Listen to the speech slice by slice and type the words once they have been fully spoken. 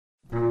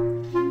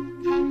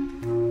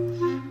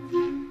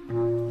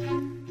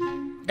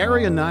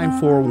Area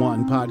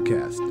 941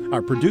 podcasts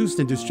are produced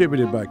and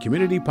distributed by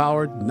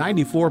community-powered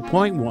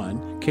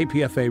 94.1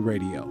 KPFA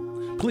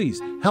Radio.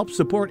 Please help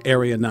support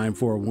Area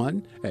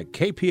 941 at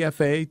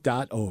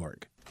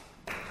kpfa.org.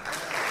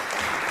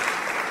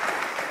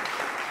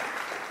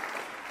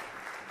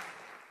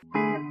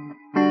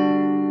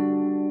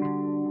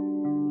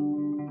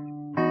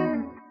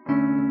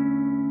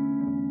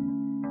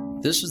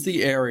 This is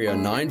the Area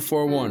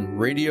 941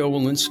 Radio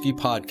Walensky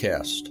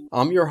podcast.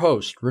 I'm your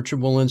host, Richard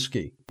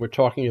Walensky. We're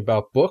talking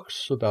about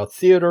books, about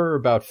theater,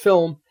 about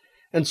film,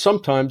 and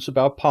sometimes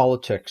about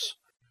politics.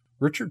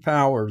 Richard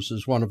Powers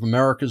is one of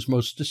America's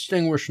most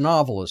distinguished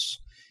novelists.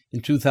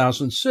 In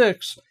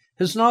 2006,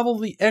 his novel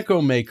The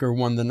Echo Maker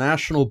won the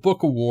National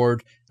Book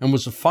Award and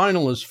was a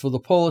finalist for the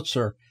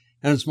Pulitzer,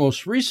 and his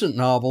most recent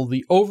novel,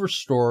 The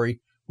Overstory,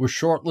 was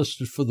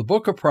shortlisted for the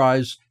Booker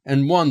Prize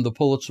and won the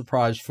Pulitzer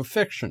Prize for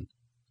Fiction.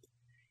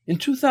 In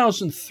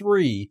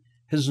 2003,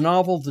 his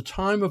novel The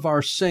Time of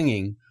Our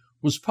Singing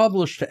was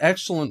published to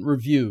excellent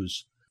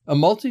reviews. A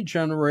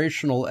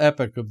multi-generational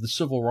epic of the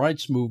civil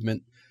rights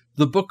movement,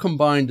 the book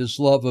combined his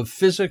love of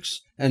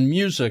physics and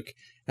music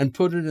and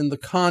put it in the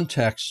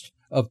context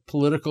of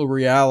political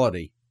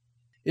reality.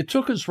 It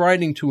took his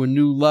writing to a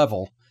new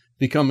level,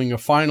 becoming a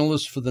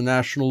finalist for the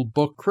National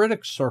Book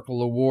Critics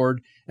Circle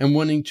Award and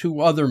winning 2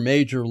 other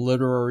major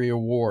literary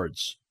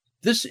awards.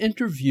 This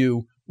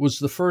interview was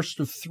the first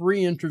of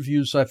 3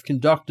 interviews I've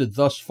conducted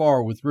thus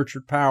far with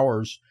Richard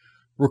Powers,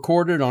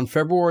 recorded on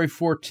February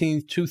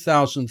 14,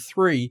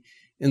 2003,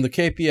 in the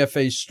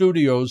KPFA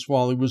studios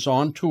while he was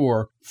on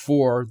tour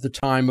for The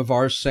Time of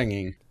Our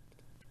Singing.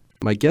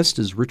 My guest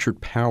is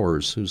Richard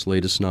Powers, whose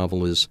latest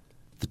novel is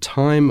The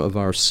Time of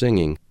Our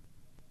Singing.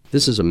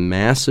 This is a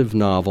massive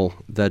novel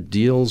that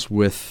deals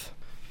with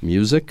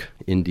music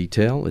in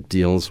detail. It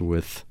deals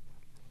with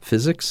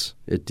physics.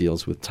 It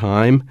deals with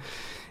time.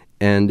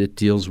 And it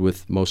deals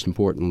with, most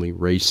importantly,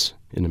 race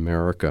in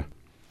America.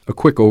 A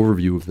quick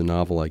overview of the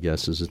novel, I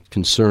guess, is it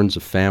concerns a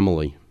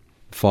family.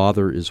 The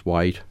father is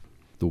white.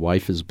 The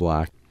wife is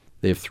black.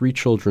 They have 3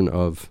 children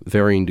of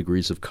varying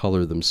degrees of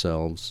color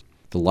themselves.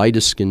 The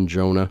lightest-skinned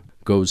Jonah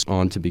goes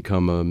on to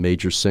become a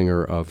major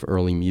singer of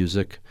early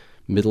music.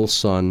 Middle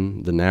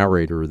son, the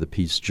narrator of the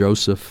piece,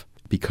 Joseph,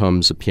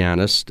 becomes a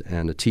pianist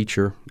and a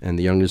teacher. And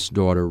the youngest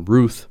daughter,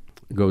 Ruth,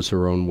 goes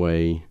her own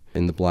way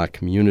in the black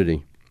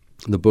community.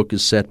 The book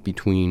is set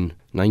between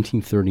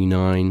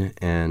 1939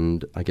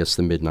 and, I guess,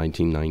 the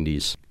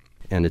mid-1990s.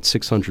 And it's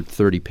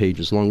 630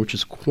 pages long, which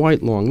is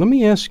quite long. Let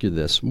me ask you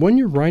this. When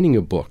you're writing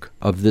a book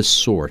of this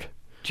sort,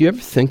 do you ever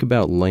think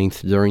about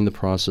length during the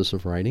process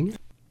of writing it?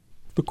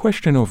 The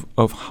question of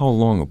how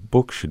long a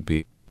book should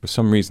be, for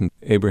some reason,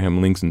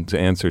 Abraham Lincoln's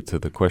answer to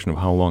the question of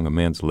how long a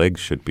man's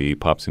legs should be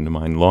pops into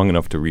mind, long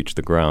enough to reach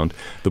the ground.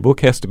 The book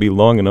has to be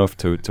long enough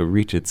to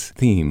reach its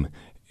theme.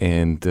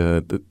 And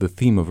the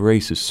theme of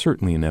race is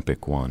certainly an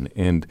epic one.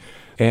 And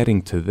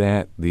adding to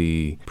that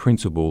the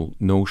principal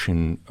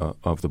notion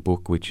of the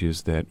book, which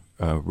is that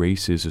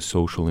race is a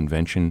social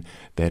invention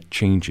that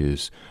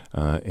changes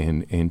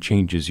and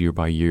changes year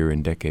by year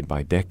and decade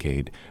by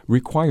decade,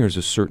 requires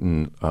a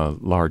certain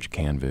large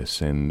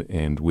canvas.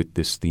 And with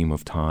this theme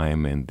of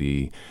time and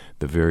the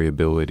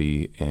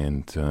variability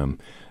and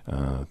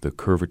the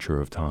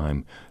curvature of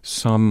time,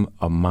 some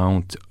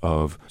amount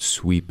of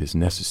sweep is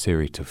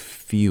necessary to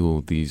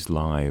feel these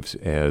lives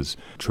as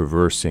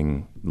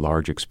traversing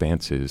large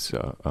expanses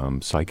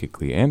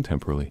psychically and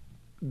temporally.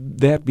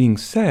 That being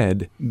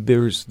said,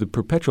 there's the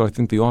perpetual, I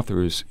think the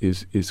author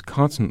is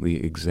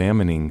constantly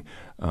examining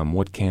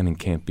what can and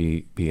can't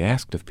be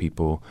asked of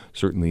people,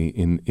 certainly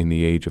in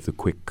the age of the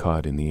quick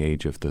cut, in the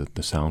age of the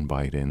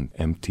soundbite and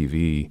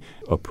MTV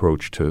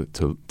approach to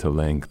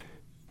length.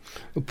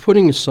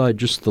 Putting aside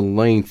just the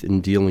length in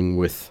dealing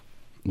with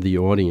the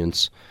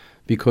audience,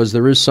 because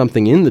there is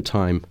something in The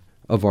Time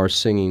of Our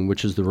Singing,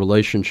 which is the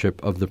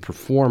relationship of the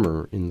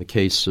performer. In the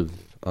case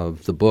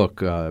of the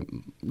book,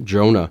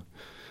 Jonah,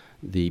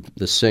 the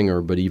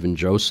singer, but even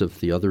Joseph,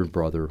 the other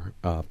brother,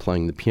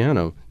 playing the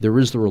piano, there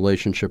is the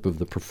relationship of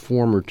the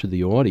performer to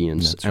the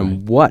audience. That's and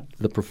right. What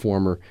the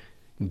performer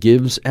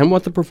gives and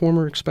what the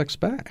performer expects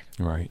back.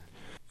 Right.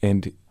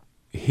 And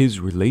his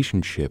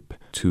relationship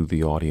to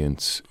the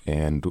audience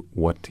and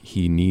what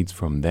he needs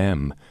from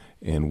them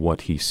and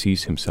what he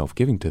sees himself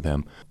giving to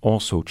them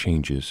also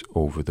changes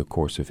over the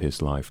course of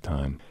his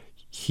lifetime.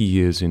 He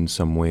is in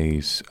some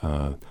ways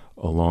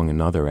along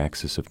another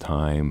axis of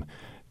time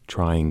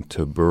trying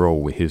to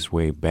burrow his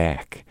way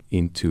back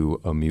into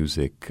a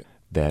music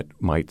that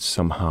might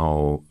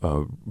somehow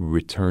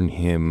return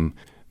him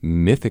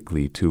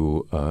mythically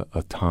to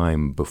a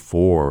time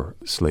before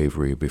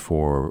slavery,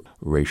 before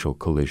racial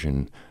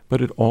collision,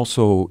 but it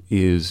also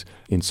is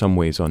in some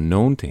ways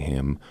unknown to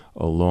him,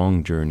 a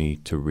long journey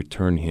to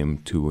return him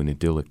to an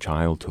idyllic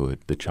childhood,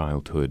 the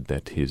childhood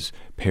that his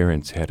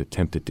parents had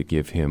attempted to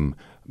give him,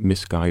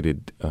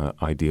 misguided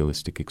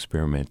idealistic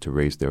experiment to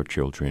raise their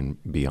children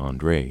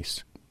beyond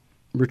race.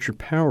 Richard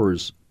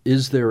Powers,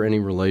 is there any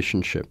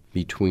relationship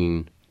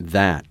between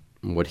that,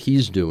 what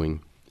he's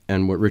doing,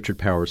 and what Richard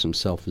Powers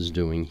himself is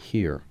doing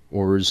here?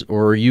 Or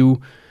are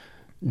you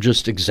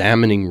just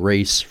examining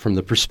race from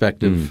the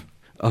perspective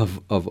of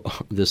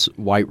this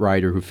white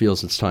writer who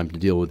feels it's time to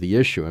deal with the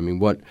issue? I mean,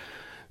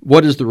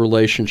 what is the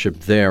relationship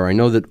there? I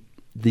know that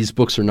these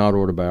books are not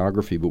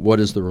autobiography, but what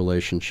is the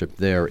relationship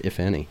there, if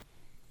any?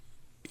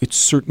 It's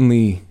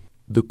certainly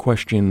the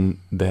question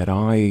that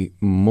I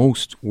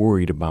most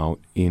worried about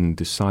in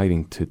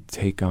deciding to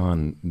take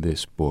on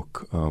this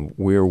book.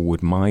 Where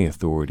would my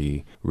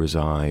authority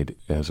reside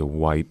as a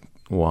white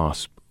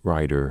WASP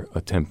writer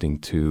attempting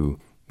to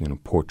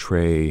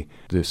portray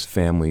this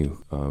family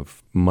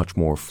of much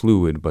more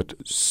fluid but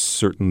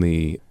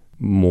certainly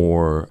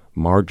more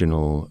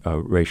marginal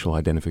racial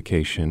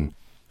identification?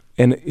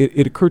 And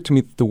it occurred to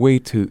me that the way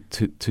to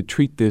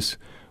treat this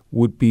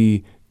would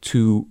be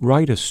to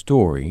write a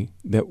story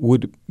that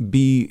would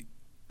be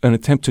an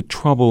attempt to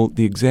trouble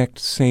the exact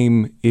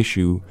same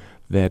issue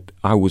that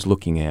I was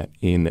looking at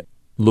in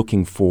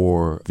looking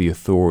for the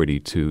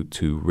authority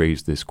to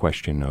raise this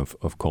question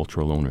of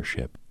cultural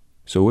ownership.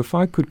 So if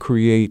I could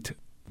create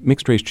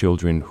mixed-race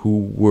children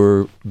who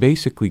were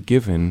basically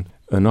given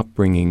an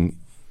upbringing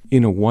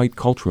in a white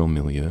cultural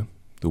milieu,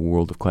 the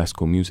world of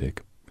classical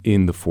music,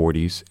 in the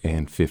 40s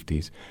and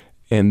 50s,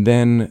 and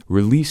then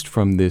released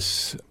from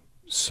this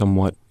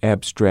somewhat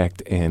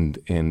abstract and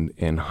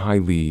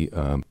highly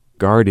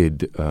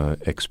guarded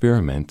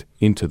experiment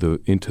into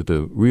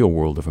the real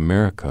world of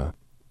America,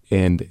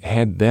 and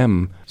had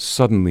them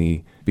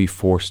suddenly be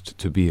forced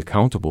to be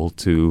accountable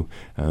to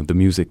the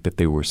music that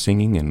they were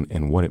singing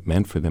and what it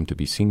meant for them to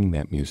be singing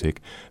that music,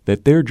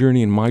 that their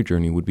journey and my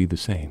journey would be the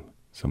same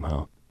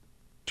somehow.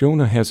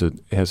 Jonah has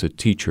a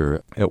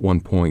teacher at one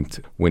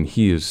point when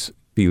he is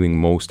feeling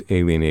most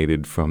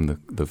alienated from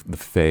the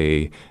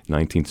fey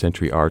 19th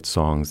century art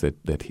songs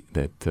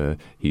that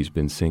he's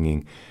been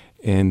singing.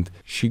 And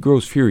she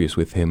grows furious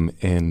with him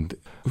and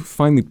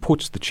finally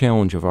puts the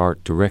challenge of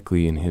art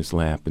directly in his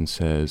lap and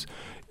says,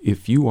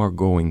 if you are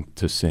going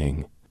to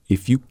sing,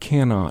 if you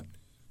cannot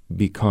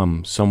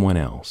become someone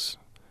else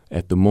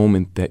at the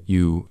moment that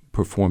you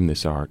perform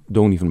this art,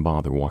 don't even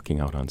bother walking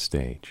out on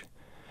stage.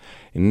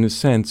 And in a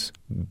sense,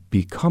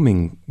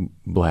 becoming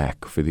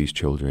black for these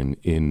children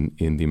in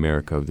the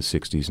America of the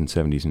 60s and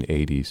 70s and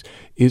 80s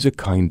is a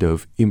kind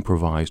of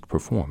improvised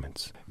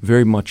performance,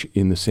 very much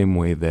in the same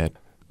way that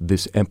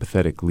this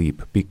empathetic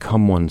leap,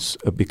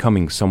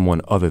 becoming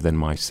someone other than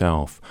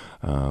myself,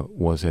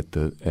 was at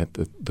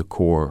the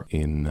core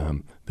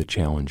in the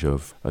challenge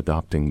of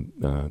adopting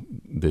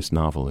this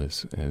novel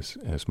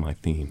as my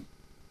theme.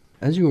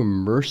 As you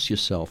immerse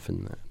yourself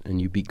in that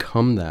and you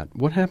become that,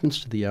 what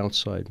happens to the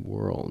outside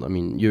world? I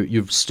mean,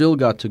 you've still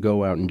got to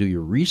go out and do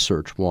your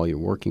research while you're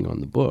working on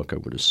the book, I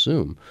would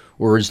assume.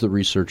 Or is the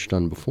research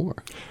done before?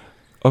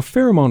 A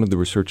fair amount of the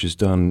research is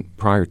done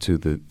prior to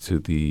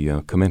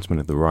the commencement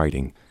of the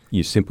writing.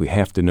 You simply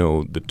have to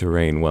know the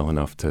terrain well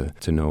enough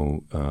to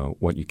know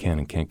what you can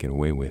and can't get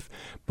away with.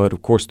 But,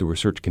 of course, the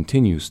research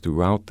continues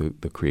throughout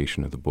the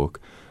creation of the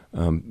book.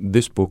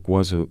 This book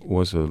was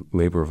a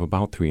labor of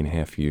about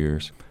 3.5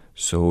 years.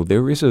 So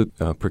there is a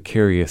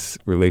precarious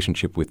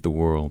relationship with the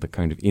world, a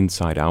kind of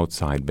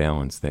inside-outside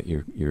balance that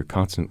you're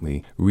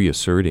constantly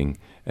reasserting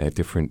at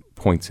different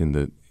points in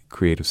the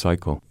creative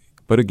cycle.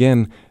 But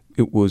again,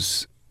 it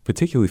was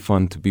particularly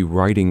fun to be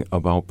writing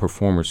about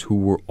performers who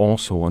were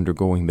also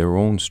undergoing their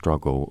own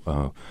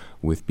struggle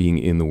with being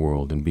in the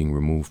world and being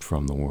removed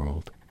from the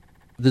world.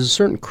 There's a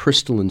certain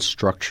crystalline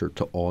structure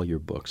to all your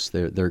books.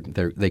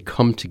 They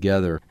come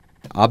together,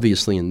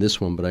 obviously in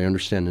this one, but I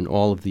understand in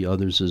all of the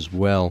others as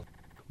well,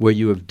 where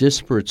you have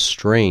disparate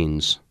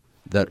strains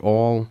that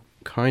all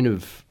kind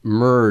of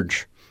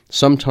merge,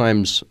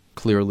 sometimes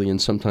clearly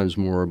and sometimes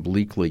more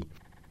obliquely.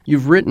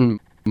 You've written,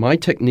 my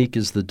technique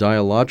is the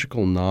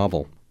dialogical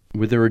novel,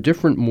 where there are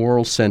different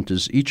moral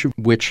centers, each of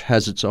which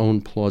has its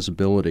own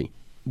plausibility.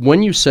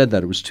 When you said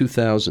that, it was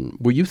 2000,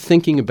 were you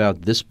thinking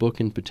about this book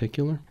in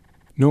particular?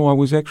 No, I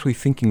was actually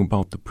thinking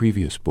about the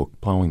previous book,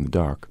 Plowing the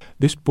Dark.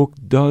 This book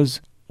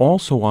does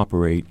also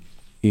operate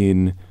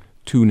in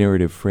two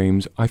narrative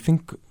frames. I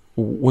think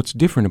what's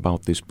different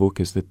about this book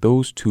is that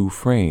those two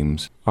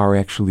frames are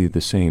actually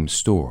the same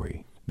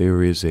story.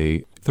 There is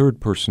a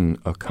third-person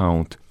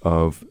account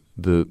of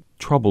the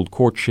troubled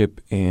courtship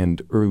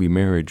and early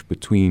marriage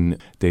between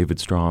David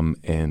Strom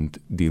and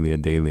Delia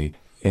Daly,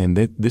 and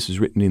this is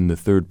written in the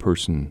third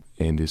person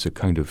and is a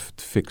kind of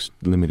fixed,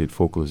 limited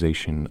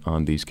focalization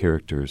on these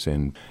characters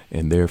and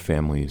their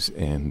families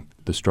and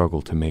the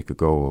struggle to make a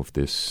go of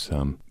this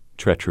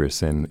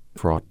treacherous and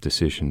fraught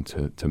decision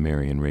to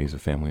marry and raise a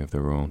family of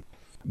their own.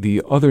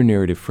 The other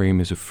narrative frame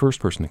is a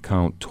first-person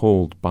account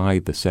told by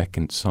the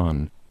second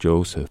son,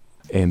 Joseph,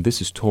 and this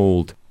is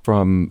told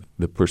from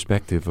the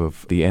perspective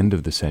of the end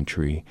of the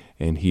century,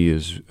 and he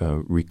is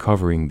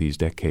recovering these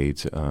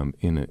decades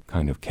in a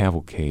kind of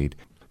cavalcade.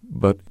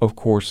 But, of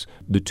course,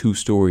 the two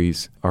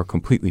stories are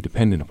completely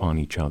dependent upon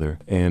each other,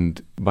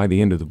 and by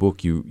the end of the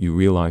book you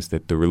realize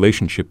that the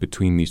relationship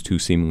between these two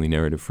seemingly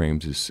narrative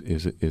frames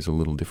is a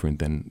little different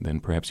than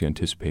perhaps you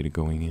anticipated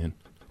going in.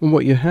 And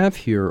what you have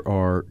here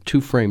are two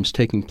frames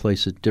taking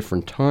place at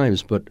different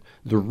times, but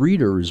the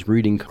reader is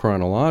reading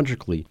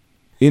chronologically.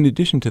 In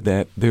addition to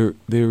that, there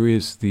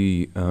is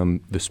the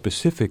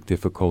specific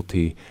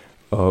difficulty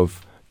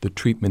of the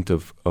treatment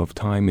of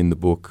time in the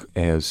book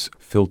as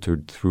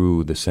filtered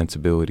through the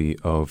sensibility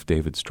of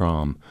David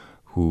Strom,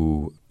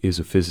 who is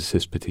a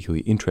physicist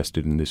particularly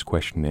interested in this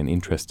question and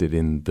interested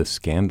in the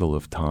scandal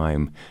of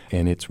time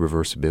and its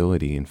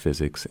reversibility in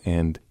physics.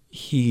 And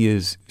he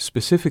is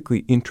specifically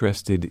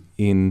interested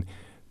in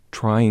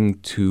trying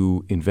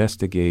to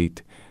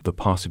investigate the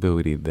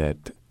possibility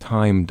that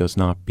time does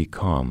not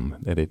become,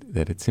 that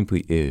it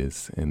simply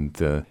is.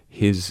 And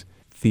his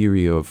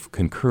theory of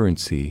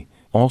concurrency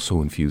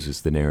also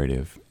infuses the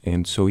narrative.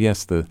 And so,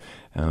 yes, the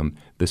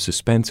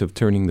suspense of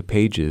turning the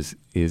pages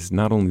is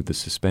not only the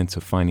suspense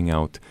of finding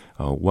out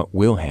what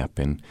will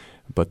happen,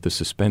 but the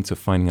suspense of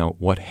finding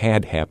out what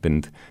had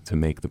happened to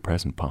make the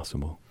present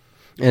possible.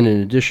 And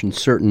in addition,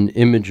 certain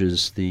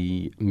images,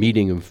 the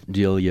meeting of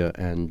Delia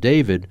and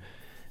David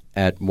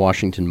at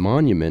Washington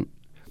Monument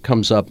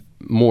comes up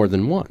more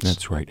than once.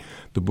 That's right.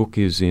 The book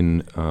is in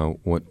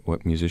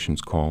what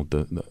musicians call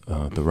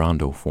the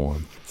rondo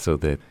form, so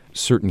that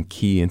certain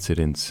key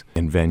incidents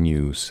and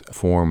venues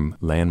form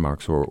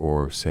landmarks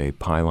or say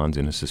pylons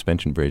in a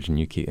suspension bridge, and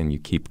you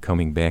keep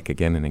coming back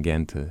again and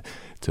again to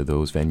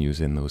those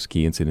venues and those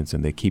key incidents,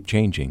 and they keep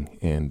changing,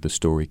 and the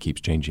story keeps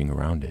changing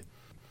around it.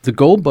 The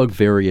Goldbug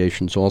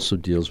Variations also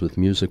deals with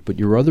music, but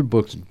your other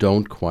books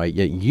don't quite,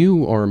 yet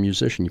you are a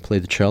musician. You play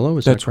the cello,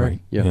 is That's that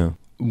correct? Right, yeah.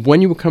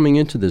 When you were coming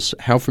into this,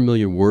 how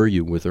familiar were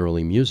you with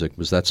early music?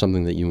 Was that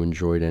something that you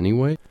enjoyed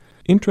anyway?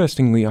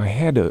 Interestingly, I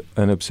had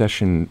an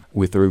obsession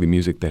with early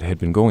music that had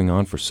been going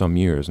on for some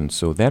years, and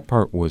so that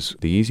part was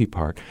the easy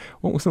part.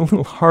 What was a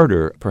little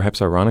harder,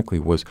 perhaps ironically,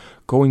 was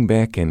going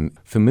back and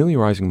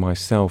familiarizing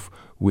myself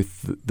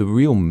with the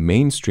real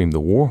mainstream, the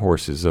war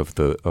horses of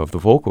the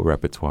vocal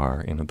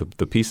repertoire,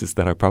 the pieces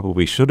that I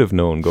probably should have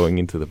known going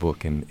into the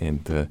book and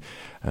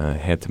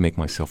had to make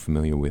myself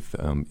familiar with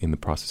in the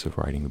process of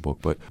writing the book.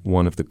 But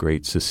one of the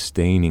great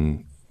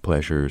sustaining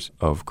pleasures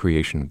of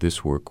creation of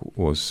this work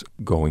was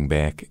going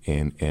back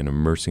and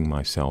immersing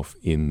myself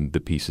in the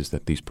pieces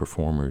that these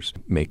performers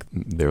make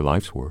their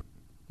life's work.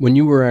 When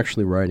you were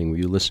actually writing, were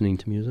you listening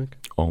to music?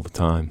 All the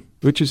time,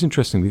 which is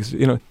interesting because,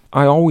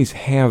 I always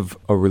have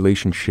a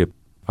relationship,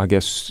 I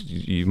guess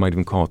you might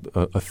even call it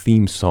a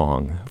theme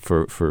song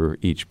for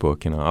each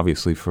book.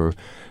 Obviously for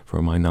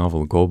my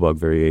novel, Goldbug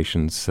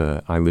Variations,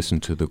 I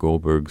listened to the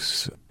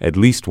Goldbergs at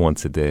least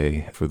once a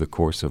day for the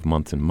course of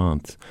months and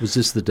months. Was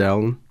this the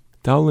Dowland?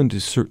 Dowland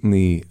is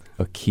certainly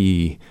a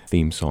key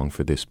theme song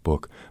for this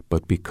book,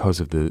 but because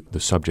of the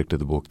subject of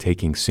the book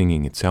taking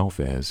singing itself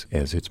as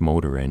its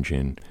motor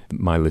engine,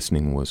 my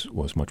listening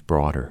was much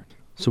broader.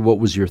 So what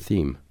was your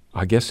theme?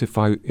 I guess if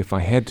I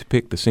had to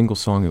pick the single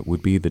song, it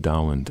would be the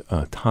Dowland,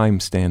 Time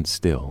Stands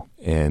Still.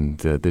 And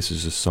this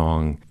is a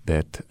song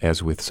that,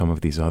 as with some of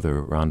these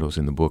other rondos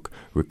in the book,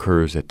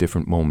 recurs at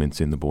different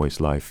moments in the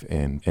boy's life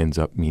and ends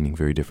up meaning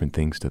very different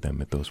things to them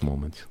at those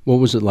moments.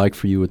 What was it like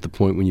for you at the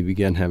point when you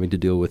began having to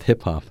deal with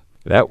hip-hop?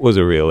 That was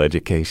a real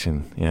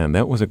education, and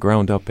that was a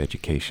ground-up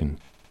education.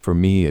 For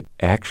me, it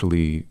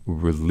actually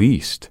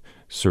released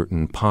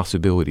certain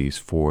possibilities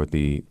for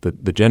the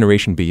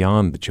generation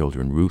beyond the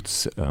children,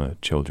 Ruth's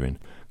children.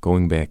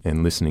 Going back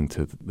and listening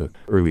to the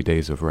early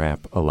days of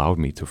rap allowed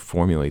me to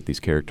formulate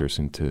these characters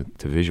and to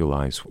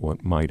visualize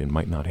what might and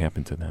might not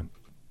happen to them.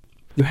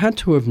 You had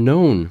to have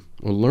known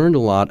or learned a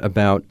lot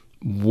about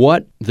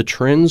what the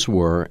trends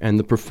were and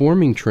the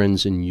performing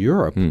trends in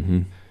Europe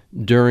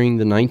during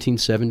the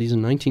 1970s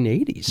and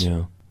 1980s.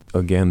 Yeah.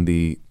 Again,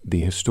 the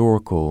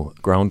historical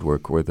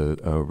groundwork or the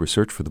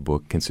research for the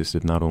book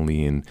consisted not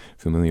only in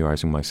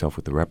familiarizing myself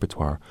with the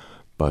repertoire,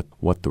 but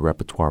what the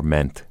repertoire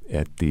meant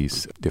at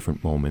these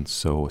different moments.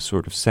 So a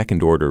sort of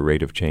second-order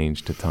rate of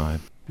change to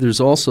time. There's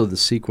also the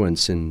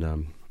sequence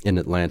in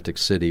Atlantic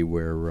City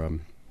where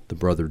the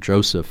brother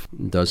Joseph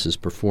does his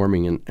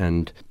performing,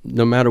 and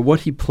no matter what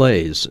he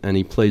plays, and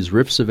he plays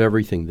riffs of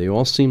everything, they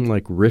all seem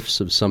like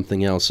riffs of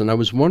something else. And I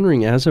was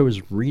wondering, as I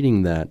was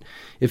reading that,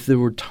 if there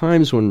were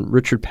times when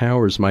Richard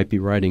Powers might be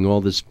writing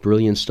all this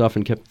brilliant stuff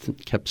and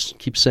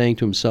keep saying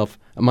to himself,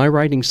 am I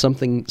writing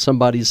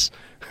somebody's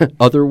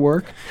other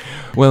work?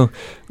 Well,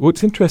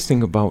 what's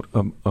interesting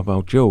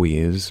about Joey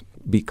is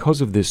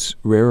because of this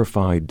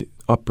rarefied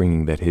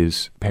upbringing that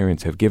his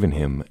parents have given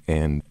him,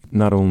 and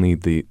not only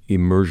the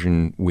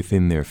immersion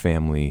within their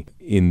family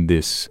in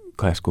this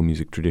classical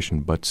music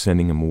tradition, but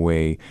sending him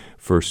away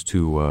first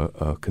to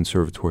a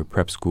conservatory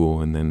prep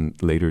school and then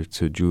later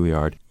to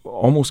Juilliard,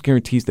 almost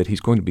guarantees that he's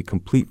going to be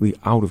completely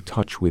out of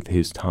touch with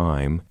his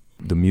time,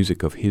 the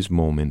music of his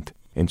moment,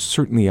 and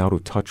certainly out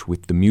of touch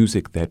with the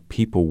music that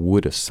people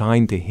would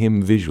assign to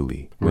him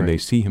visually when they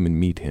see him and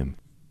meet him.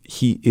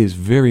 He is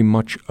very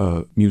much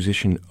a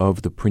musician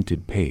of the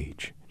printed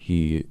page.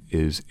 He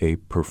is a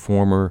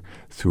performer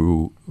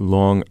through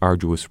long,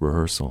 arduous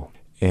rehearsal.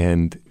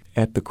 And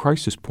at the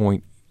crisis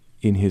point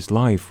in his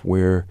life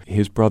where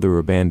his brother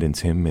abandons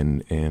him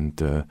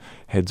and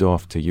heads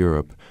off to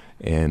Europe,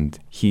 and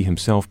he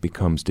himself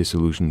becomes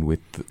disillusioned with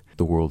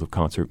the world of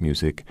concert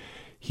music,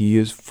 he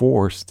is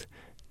forced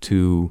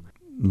to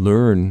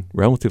learn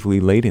relatively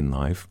late in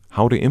life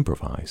how to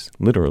improvise,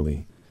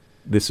 literally.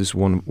 This is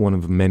one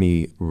of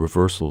many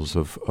reversals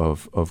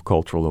of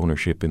cultural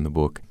ownership in the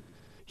book.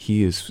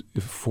 He is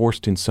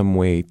forced in some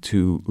way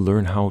to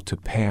learn how to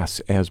pass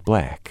as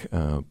black,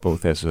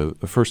 both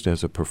first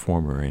as a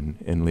performer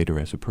and later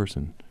as a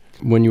person.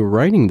 When you were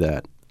writing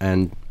that,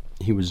 and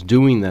he was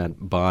doing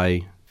that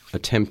by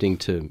attempting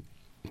to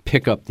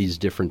pick up these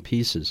different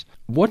pieces,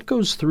 what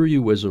goes through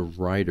you as a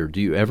writer? Do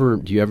you ever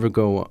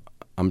go,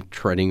 I'm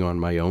treading on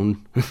my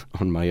own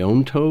on my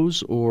own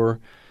toes, or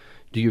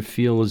do you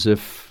feel as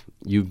if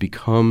you've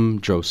become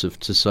Joseph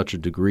to such a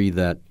degree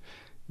that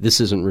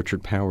this isn't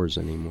Richard Powers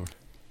anymore?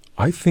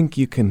 I think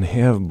you can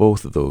have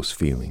both of those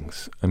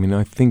feelings. I mean,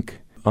 I think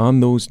on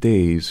those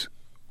days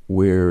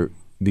where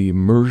the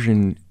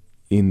immersion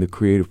in the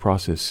creative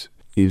process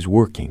is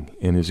working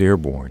and is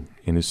airborne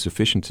and is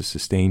sufficient to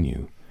sustain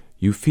you,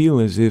 you feel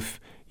as if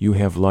you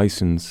have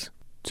license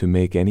to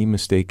make any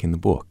mistake in the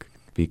book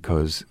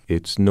because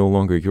it's no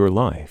longer your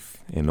life,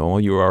 and all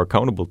you are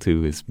accountable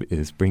to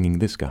is bringing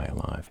this guy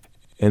alive.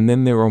 And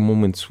then there are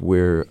moments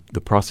where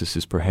the process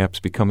is perhaps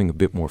becoming a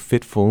bit more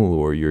fitful,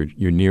 or you're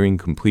nearing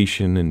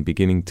completion and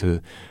beginning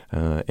to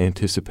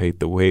anticipate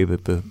the way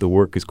that the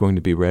work is going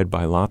to be read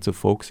by lots of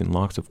folks in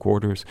lots of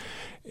quarters,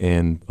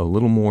 and a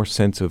little more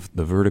sense of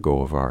the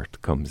vertigo of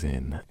art comes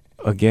in.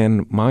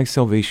 Again, my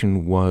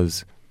salvation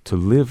was to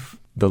live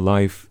the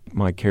life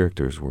my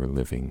characters were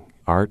living.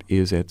 Art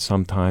is at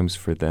sometimes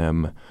for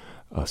them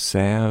a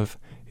salve.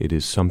 It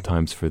is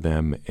sometimes for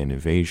them an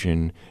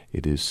evasion.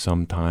 It is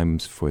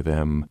sometimes for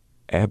them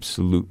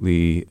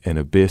absolutely an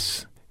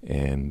abyss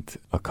and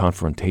a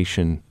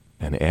confrontation,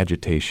 an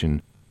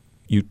agitation.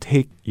 You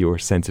take your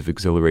sense of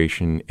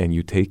exhilaration and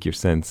you take your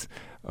sense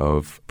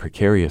of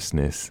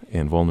precariousness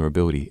and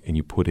vulnerability and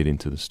you put it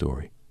into the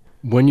story.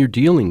 When you're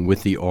dealing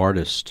with the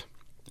artist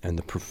and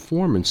the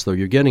performance, though,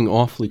 you're getting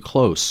awfully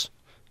close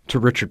to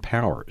Richard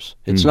Powers.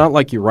 It's not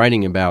like you're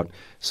writing about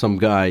some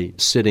guy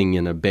sitting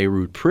in a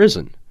Beirut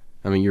prison.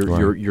 I mean,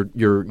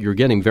 you're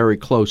getting very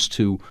close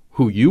to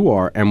who you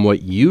are and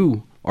what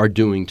you are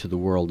doing to the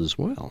world as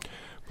well.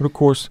 But of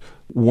course,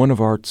 one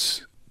of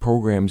art's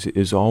programs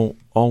is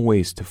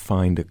always to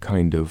find a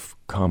kind of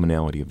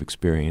commonality of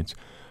experience.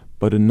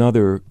 But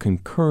another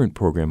concurrent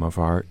program of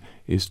art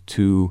is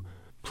to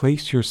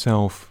place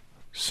yourself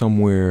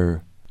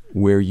somewhere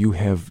where you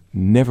have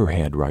never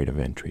had right of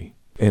entry.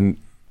 And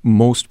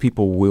most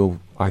people will,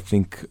 I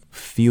think,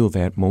 feel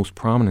that most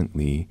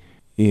prominently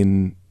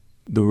in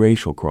the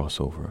racial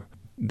crossover,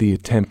 the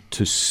attempt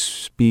to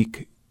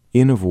speak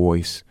in a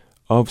voice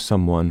of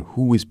someone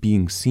who is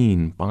being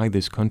seen by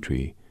this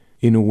country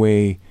in a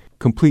way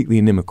completely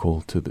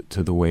inimical to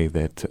the way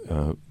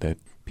that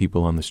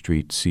people on the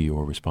street see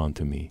or respond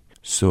to me.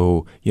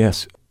 So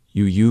yes,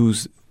 you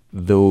use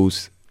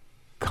those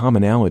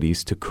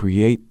commonalities to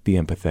create the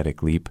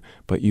empathetic leap,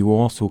 but you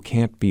also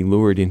can't be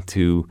lured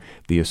into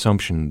the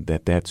assumption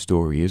that that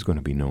story is going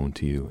to be known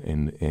to you,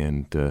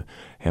 and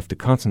have to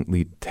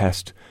constantly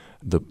test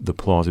the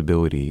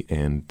plausibility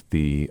and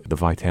the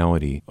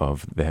vitality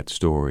of that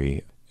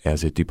story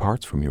as it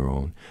departs from your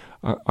own.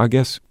 I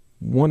guess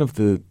one of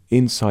the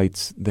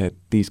insights that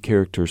these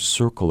characters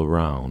circle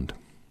around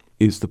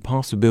is the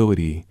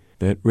possibility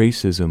that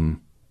racism,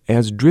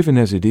 as driven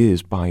as it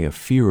is by a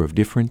fear of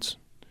difference,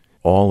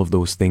 all of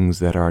those things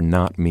that are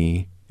not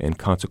me and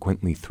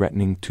consequently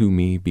threatening to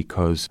me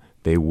because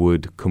they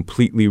would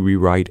completely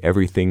rewrite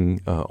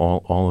everything,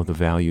 all of the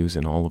values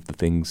and all of the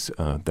things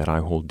that I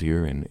hold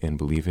dear and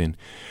believe in,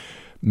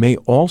 may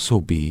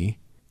also be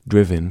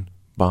driven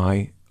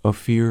by a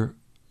fear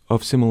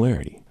of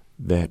similarity,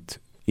 that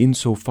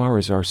insofar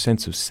as our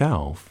sense of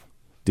self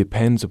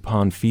depends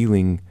upon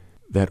feeling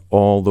that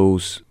all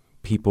those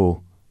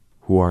people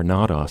who are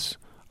not us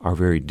are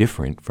very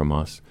different from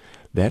us,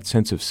 that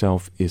sense of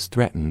self is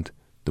threatened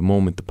the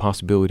moment the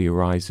possibility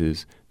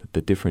arises that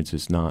the difference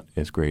is not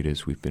as great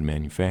as we've been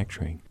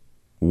manufacturing.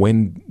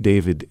 When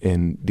David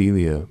and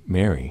Delia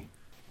marry,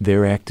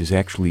 their act is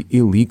actually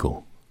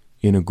illegal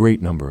in a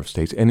great number of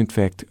states, and in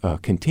fact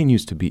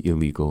continues to be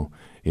illegal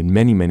in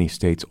many, many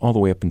states all the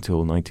way up until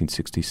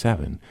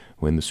 1967,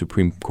 when the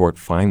Supreme Court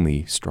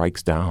finally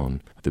strikes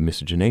down the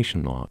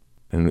miscegenation law.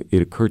 And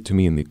it occurred to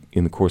me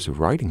in the course of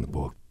writing the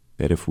book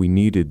that if we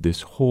needed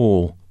this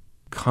whole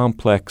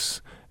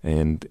complex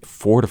and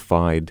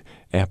fortified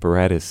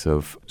apparatus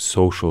of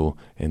social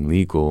and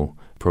legal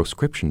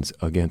proscriptions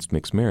against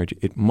mixed marriage,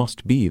 it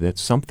must be that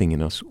something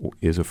in us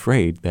is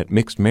afraid that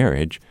mixed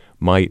marriage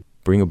might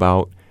bring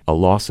about a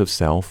loss of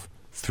self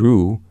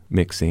through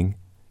mixing,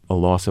 a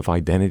loss of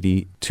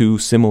identity to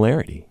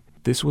similarity.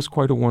 This was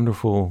quite a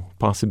wonderful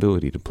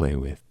possibility to play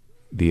with.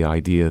 The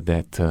idea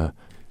that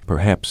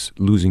perhaps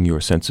losing your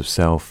sense of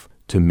self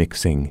to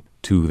mixing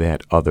to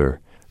that other,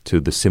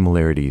 to the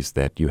similarities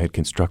that you had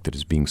constructed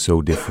as being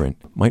so different,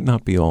 might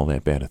not be all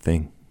that bad a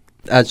thing.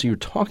 As you were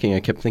talking, I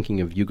kept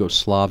thinking of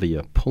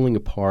Yugoslavia pulling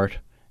apart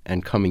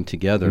and coming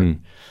together.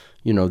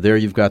 There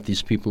you've got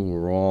these people who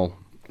are all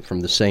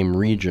from the same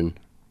region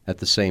at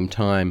the same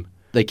time.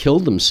 They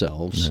killed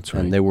themselves. That's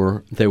right. And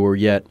they were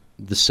yet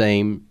the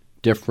same,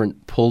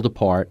 different, pulled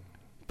apart,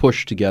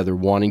 pushed together,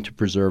 wanting to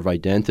preserve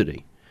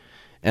identity.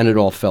 And it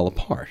all fell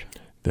apart.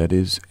 That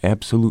is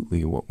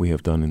absolutely what we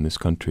have done in this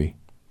country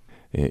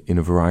in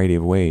a variety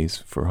of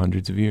ways for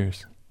hundreds of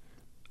years.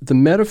 The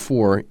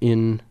metaphor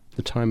in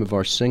the time of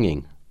our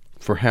singing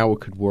for how it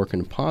could work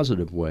in a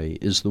positive way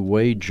is the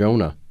way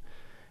Jonah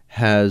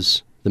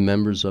has the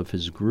members of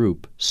his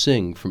group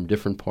sing from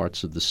different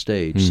parts of the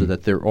stage so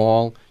that they're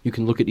all, you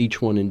can look at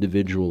each one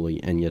individually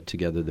and yet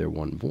together they're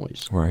one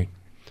voice. Right,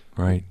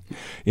 right.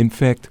 In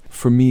fact,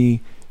 for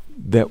me,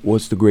 that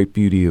was the great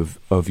beauty of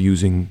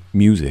using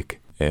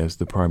music as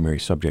the primary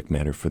subject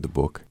matter for the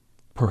book.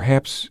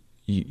 Perhaps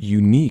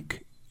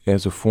unique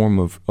as a form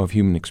of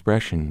human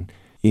expression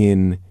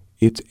in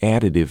its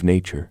additive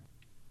nature.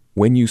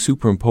 When you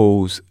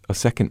superimpose a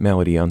second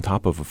melody on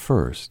top of a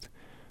first,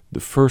 the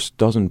first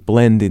doesn't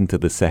blend into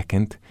the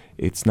second.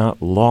 It's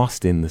not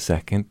lost in the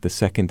second. The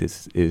second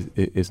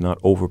is not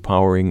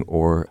overpowering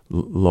or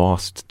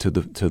lost to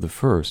the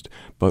first,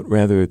 but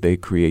rather they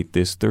create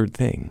this third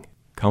thing,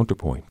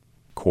 counterpoint,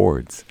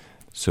 chords.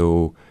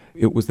 So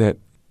it was that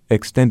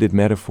extended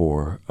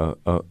metaphor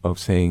of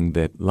saying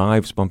that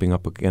lives bumping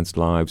up against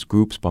lives,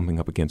 groups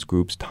bumping up against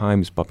groups,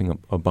 times bumping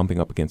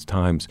up against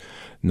times,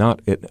 not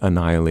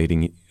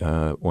annihilating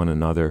one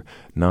another,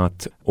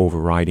 not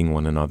overriding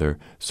one another,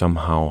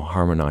 somehow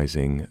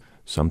harmonizing,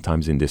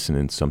 sometimes in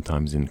dissonance,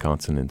 sometimes in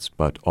consonance,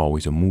 but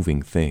always a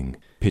moving thing,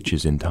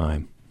 pitches in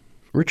time.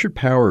 Richard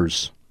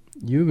Powers,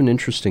 you have an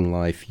interesting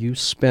life. You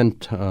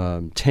spent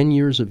 10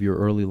 years of your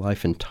early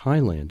life in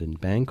Thailand, in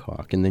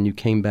Bangkok, and then you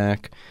came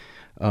back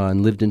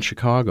and lived in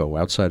Chicago,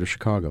 outside of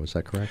Chicago. Is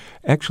that correct?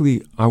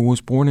 Actually, I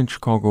was born in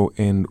Chicago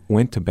and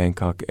went to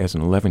Bangkok as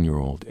an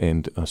 11-year-old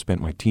and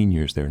spent my teen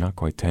years there, not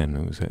quite 10.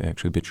 It was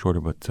actually a bit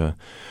shorter, but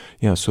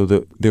so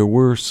there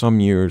were some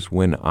years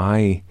when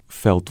I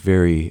felt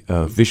very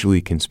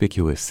visually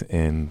conspicuous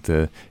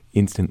and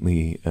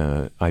instantly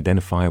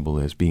identifiable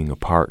as being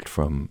apart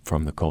from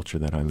the culture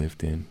that I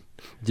lived in.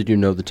 Did you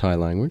know the Thai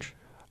language?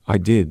 I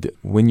did.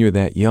 When you're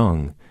that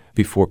young,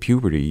 before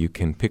puberty, you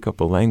can pick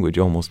up a language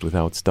almost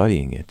without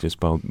studying it, just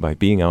by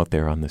being out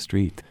there on the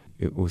street.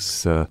 It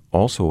was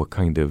also a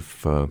kind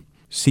of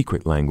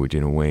secret language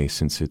in a way,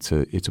 since it's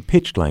a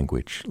pitched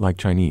language like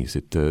Chinese.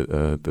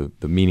 The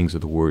meanings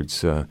of the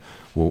words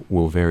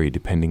will vary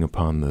depending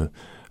upon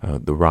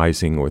the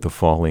rising or the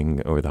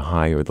falling or the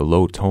high or the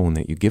low tone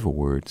that you give a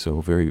word.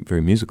 So very,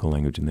 very musical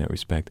language in that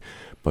respect.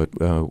 But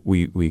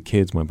we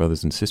kids, my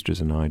brothers and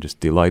sisters and I, just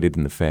delighted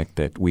in the fact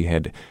that we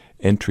had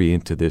entry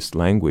into this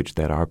language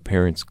that our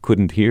parents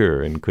couldn't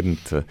hear and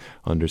couldn't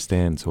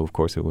understand. So, of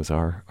course, it was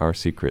our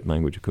secret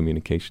language of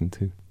communication,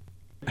 too.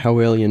 How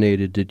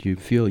alienated did you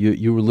feel?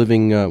 You were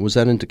living, was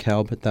that in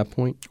DeKalb at that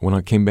point? When I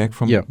came back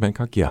from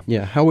Bangkok, yeah.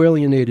 Yeah. How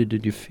alienated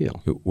did you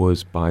feel? It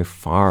was by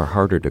far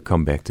harder to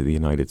come back to the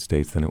United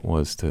States than it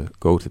was to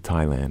go to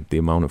Thailand. The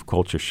amount of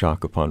culture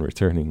shock upon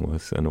returning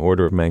was an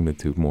order of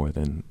magnitude more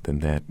than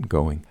that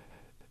going.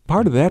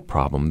 Part of that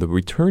problem, the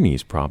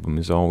returnee's problem,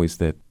 is always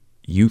that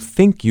you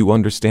think you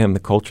understand the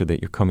culture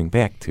that you're coming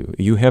back to.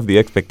 You have the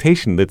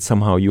expectation that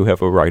somehow you have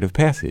a rite of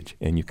passage,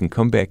 and you can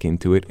come back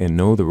into it and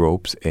know the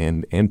ropes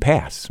and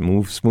pass,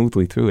 move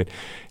smoothly through it.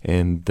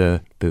 And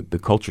the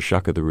culture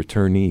shock of the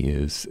returnee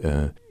is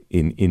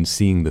in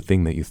seeing the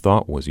thing that you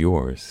thought was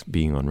yours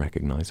being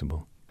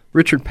unrecognizable.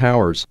 Richard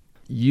Powers,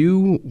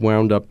 you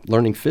wound up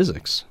learning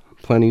physics,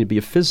 planning to be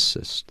a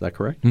physicist. Is that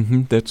correct?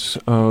 Mm-hmm.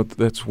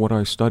 That's what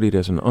I studied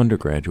as an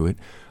undergraduate.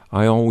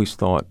 I always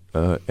thought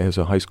as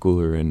a high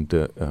schooler and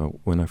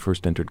when I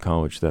first entered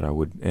college that I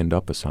would end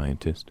up a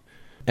scientist.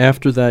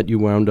 After that, you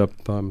wound up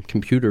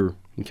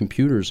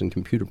computers and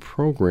computer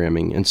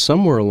programming, and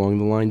somewhere along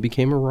the line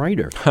became a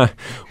writer.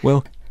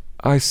 Well,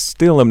 I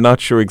still am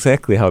not sure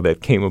exactly how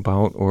that came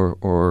about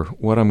or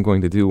what I'm going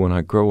to do when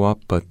I grow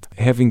up, but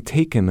having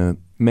taken a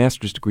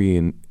master's degree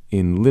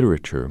in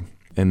literature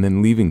and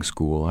then leaving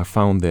school, I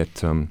found that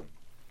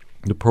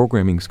the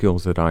programming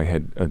skills that I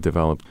had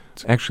developed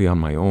actually on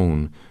my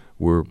own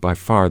were by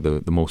far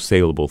the most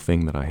saleable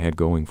thing that I had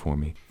going for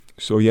me.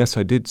 So yes,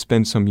 I did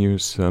spend some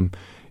years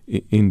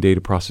in data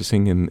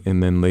processing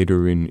and then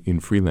later in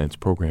freelance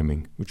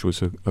programming, which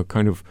was a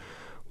kind of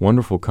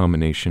wonderful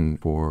combination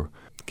for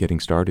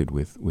getting started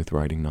with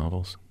writing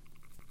novels.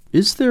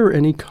 Is there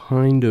any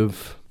kind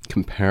of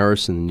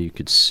comparison you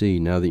could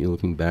see, now that you're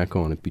looking back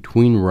on it,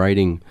 between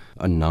writing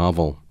a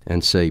novel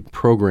and, say,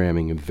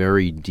 programming a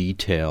very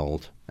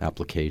detailed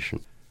application?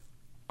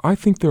 I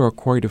think there are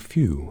quite a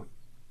few.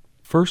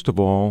 First of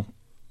all,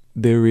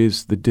 there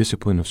is the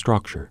discipline of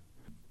structure.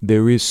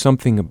 There is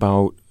something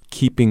about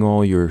keeping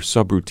all your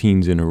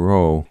subroutines in a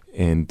row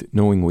and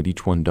knowing what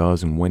each one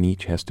does and when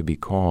each has to be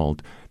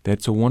called.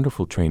 That's a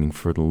wonderful training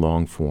for the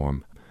long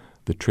form.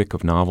 The trick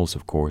of novels,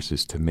 of course,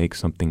 is to make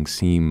something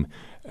seem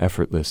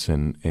effortless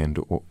and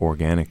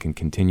organic and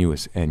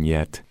continuous and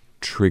yet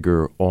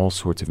trigger all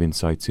sorts of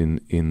insights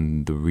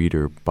in the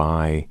reader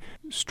by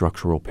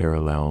structural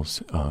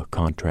parallels,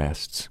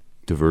 contrasts,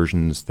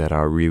 diversions that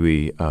are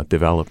really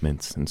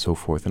developments, and so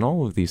forth. And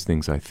all of these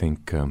things, I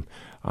think,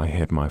 I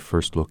had my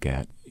first look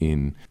at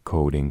in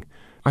coding.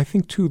 I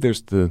think, too,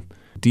 there's the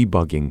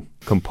debugging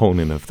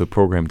component of the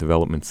program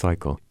development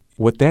cycle.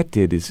 What that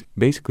did is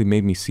basically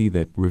made me see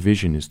that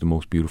revision is the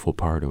most beautiful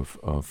part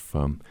of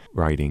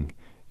writing.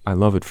 I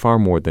love it far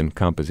more than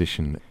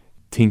composition,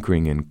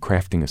 tinkering and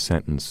crafting a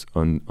sentence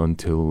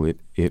until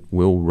it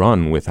will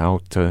run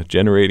without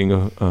generating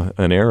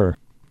an error.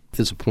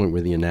 There's a point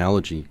where the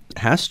analogy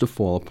has to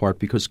fall apart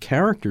because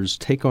characters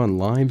take on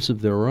lives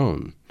of their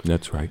own.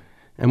 That's right.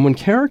 And when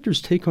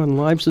characters take on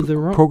lives of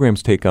their own...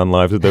 Programs take on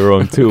lives of their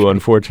own, too,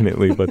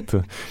 unfortunately. But,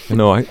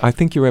 I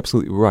think you're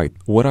absolutely right.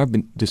 What I've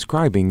been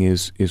describing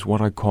is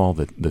what I call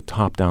the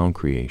top-down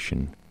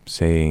creation,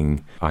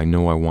 saying, I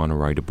know I want to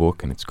write a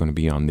book, and it's going to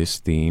be on this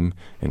theme,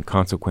 and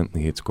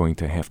consequently it's going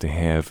to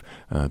have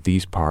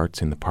these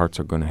parts, and the parts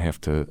are going to have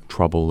to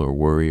trouble or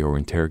worry or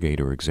interrogate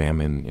or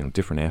examine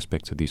different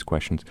aspects of these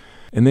questions.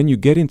 And then you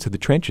get into the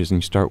trenches and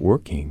you start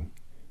working,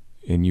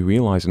 and you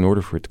realize in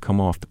order for it to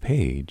come off the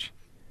page,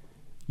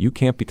 you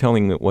can't be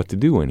telling it what to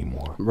do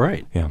anymore.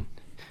 Right. Yeah.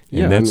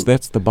 And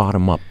that's the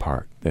bottom-up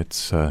part.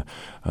 That's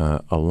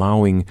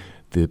allowing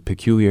the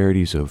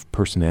peculiarities of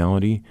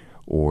personality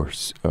or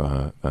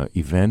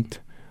event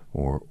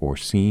or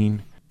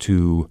scene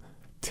to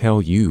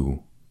tell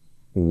you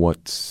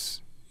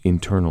what's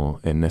internal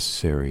and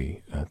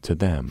necessary to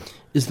them.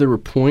 Is there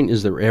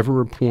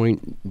ever a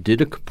point,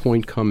 did a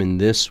point come in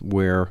this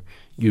where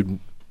you'd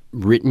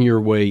written your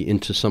way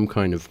into some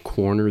kind of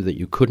corner that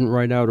you couldn't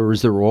write out, or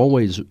is there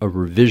always a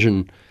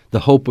revision, the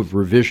hope of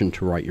revision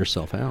to write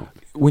yourself out?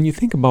 When you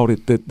think about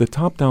it, the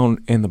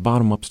top-down and the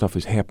bottom-up stuff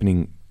is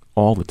happening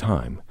all the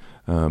time.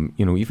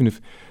 Even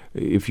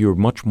if you're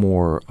much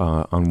more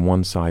on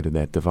one side of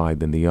that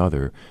divide than the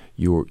other,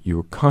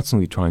 you're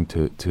constantly trying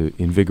to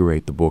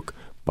invigorate the book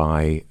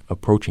by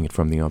approaching it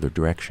from the other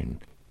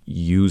direction,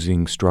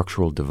 using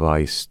structural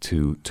device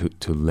to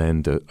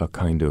lend a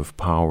kind of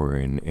power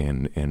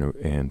and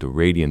a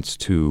radiance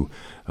to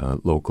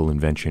local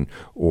invention,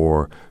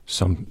 or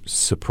some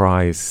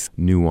surprise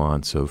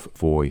nuance of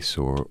voice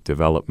or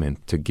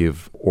development to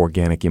give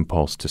organic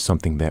impulse to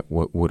something that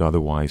would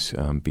otherwise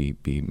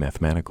be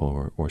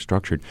mathematical or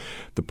structured.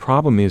 The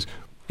problem is,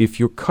 if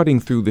you're cutting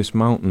through this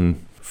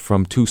mountain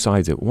from two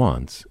sides at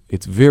once,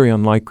 it's very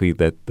unlikely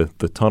that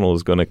the tunnel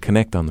is going to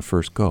connect on the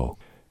first go.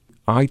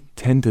 I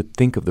tend to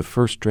think of the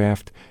first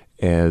draft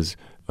as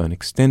an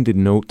extended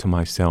note to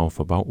myself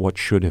about what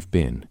should have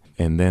been,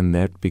 and then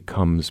that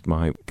becomes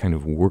my kind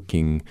of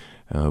working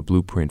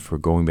blueprint for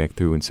going back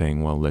through and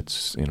saying, well,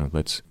 let's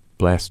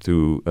blast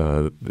through,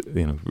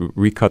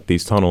 recut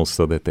these tunnels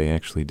so that they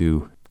actually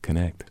do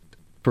connect.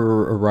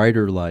 For a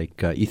writer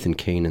like Ethan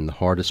Kanin, the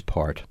hardest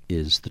part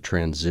is the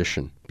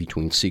transition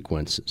between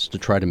sequences to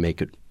try to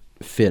make it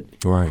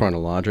fit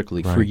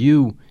chronologically. Right. For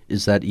you,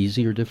 is that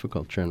easy or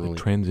difficult generally? The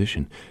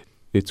transition.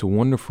 It's a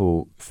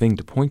wonderful thing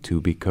to point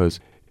to because,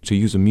 to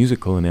use a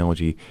musical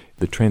analogy,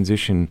 the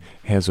transition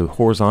has a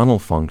horizontal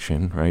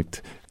function, right,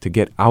 to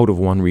get out of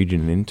one region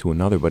and into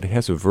another, but it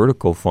has a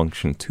vertical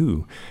function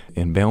too.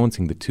 And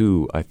balancing the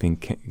two, I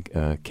think,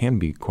 can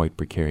be quite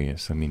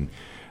precarious. I mean,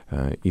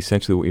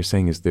 essentially what you're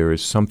saying is there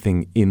is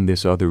something in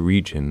this other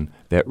region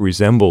that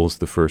resembles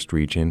the first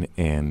region,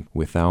 and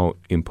without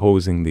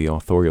imposing the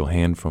authorial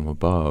hand from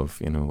above,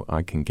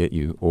 I can get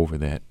you over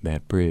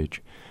that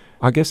bridge.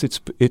 I guess it's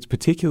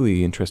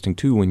particularly interesting,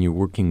 too, when you're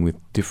working with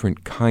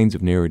different kinds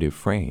of narrative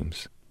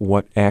frames.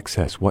 What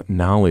access, what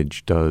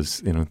knowledge does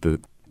the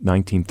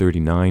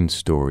 1939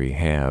 story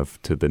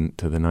have to the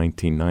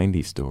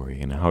 1990 story,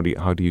 and how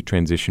do you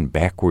transition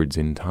backwards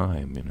in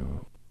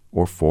time,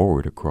 or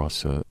forward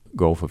across a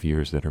gulf of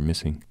years that are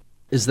missing?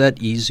 Is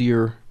that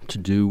easier to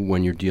do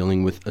when you're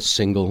dealing with a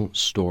single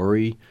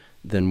story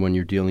than when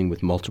you're dealing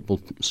with multiple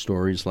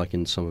stories, like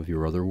in some of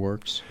your other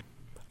works?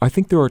 I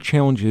think there are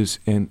challenges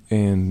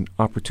and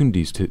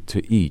opportunities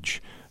to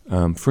each.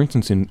 For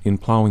instance, in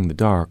Plowing the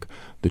Dark,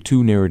 the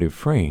two narrative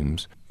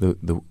frames,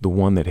 the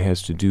one that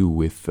has to do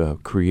with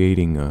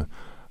creating a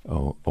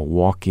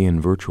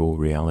walk-in virtual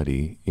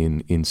reality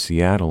in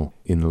Seattle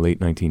in the late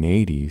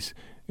 1980s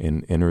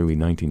and early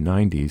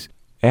 1990s,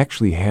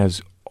 actually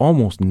has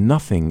almost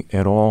nothing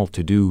at all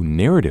to do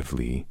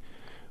narratively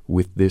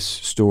with this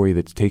story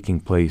that's taking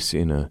place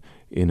in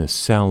a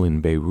cell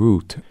in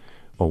Beirut,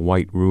 a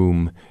white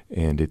room,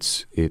 and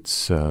its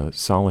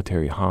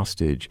solitary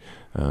hostage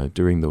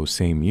during those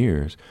same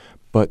years.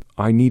 But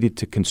I needed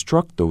to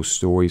construct those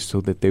stories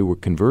so that they were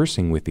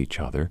conversing with each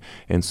other,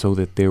 and so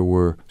that there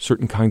were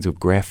certain kinds of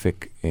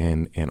graphic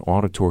and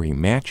auditory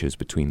matches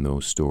between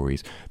those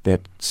stories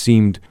that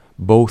seemed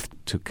both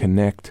to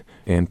connect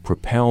and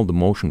propel the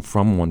motion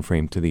from one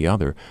frame to the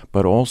other,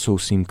 but also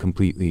seemed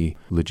completely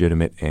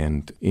legitimate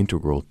and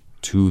integral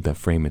to the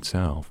frame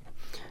itself.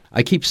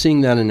 I keep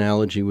seeing that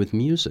analogy with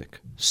music,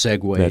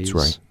 segues. That's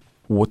right.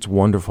 What's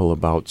wonderful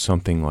about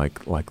something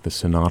like the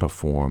sonata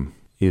form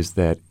is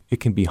that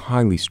it can be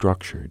highly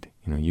structured.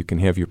 You can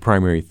have your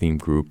primary theme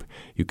group,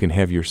 you can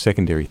have your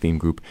secondary theme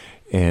group,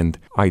 and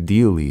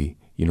ideally,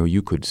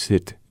 you could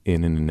sit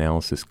in an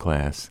analysis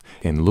class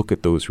and look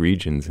at those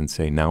regions and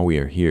say, now we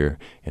are here,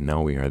 and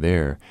now we are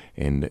there,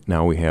 and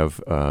now we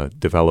have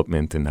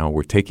development, and now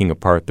we're taking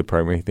apart the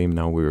primary theme,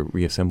 now we're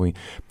reassembling.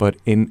 But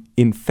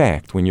in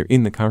fact, when you're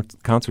in the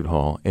concert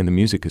hall and the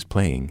music is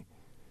playing,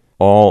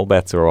 all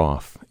bets are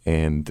off,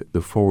 and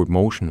the forward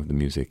motion of the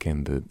music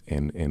and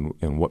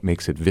what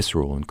makes it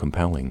visceral and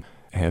compelling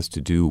has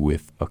to do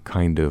with a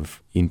kind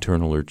of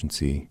internal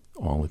urgency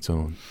all its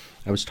own.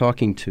 I was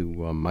talking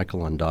to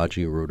Michael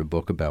Ondaatje, who wrote a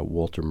book about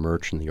Walter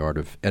Murch and the art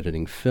of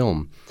editing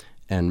film.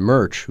 And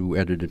Murch, who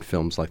edited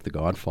films like the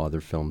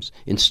Godfather films,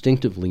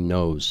 instinctively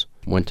knows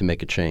when to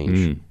make a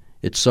change.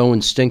 It's so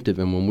instinctive,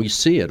 and when we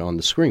see it on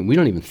the screen, we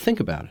don't even think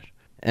about it.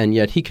 And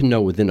yet he can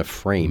know within a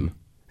frame,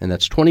 and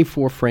that's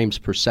 24 frames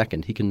per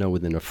second. He can know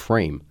within a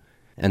frame.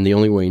 And the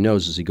only way he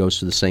knows is he goes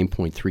to the same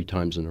point 3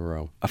 times in a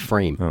row. A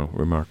frame. Oh,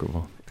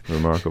 remarkable.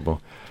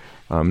 Remarkable.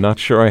 I'm not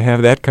sure I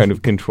have that kind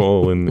of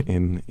control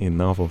in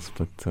novels,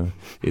 but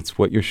it's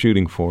what you're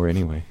shooting for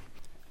anyway.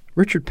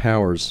 Richard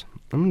Powers,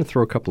 I'm going to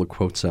throw a couple of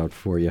quotes out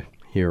for you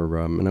here,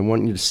 and I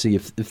want you to see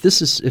if this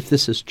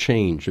has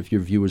changed, if your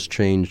view has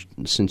changed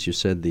since you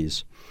said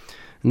these.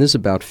 And this is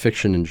about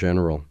fiction in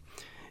general.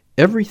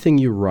 Everything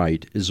you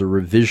write is a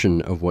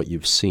revision of what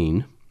you've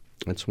seen.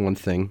 That's one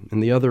thing.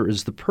 And the other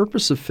is the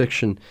purpose of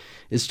fiction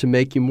is to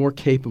make you more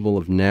capable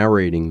of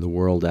narrating the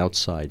world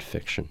outside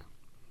fiction.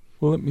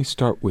 Well, let me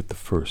start with the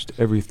first.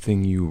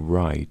 Everything you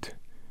write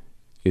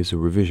is a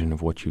revision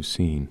of what you've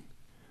seen.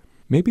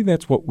 Maybe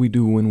that's what we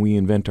do when we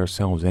invent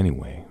ourselves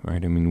anyway,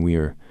 right? I mean,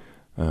 we're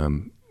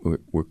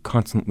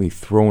constantly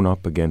thrown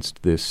up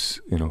against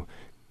this,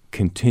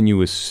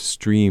 continuous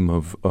stream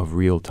of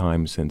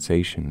real-time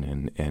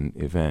sensation and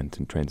event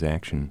and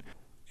transaction.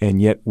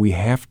 And yet we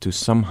have to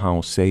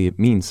somehow say it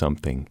means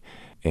something,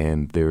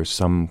 and there's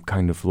some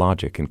kind of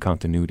logic and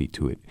continuity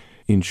to it.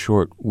 In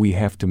short, we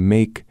have to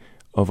make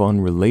of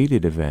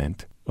unrelated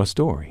event a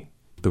story.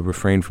 The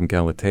refrain from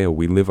Galatea,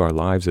 we live our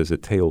lives as a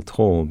tale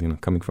told,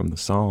 coming from the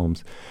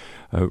Psalms,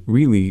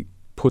 really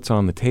puts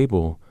on the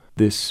table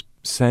this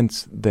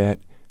sense that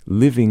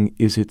living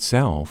is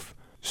itself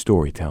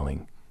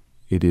storytelling.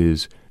 It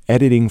is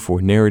editing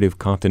for narrative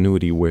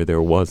continuity where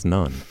there was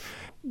none.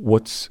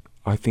 What's,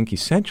 I think,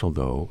 essential,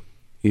 though,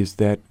 is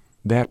that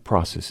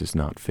process is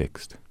not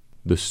fixed.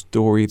 The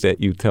story that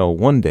you tell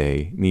one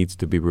day needs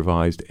to be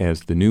revised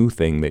as the new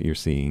thing that you're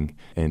seeing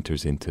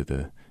enters into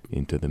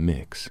the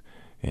mix,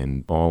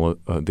 and all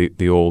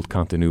the old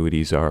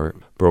continuities are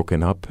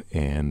broken up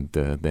and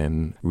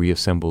then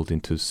reassembled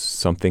into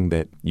something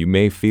that you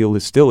may feel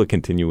is still a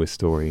continuous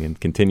story and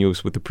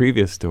continuous with the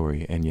previous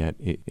story, and yet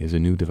it is a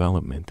new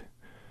development.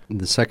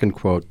 The second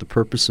quote: "The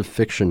purpose of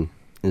fiction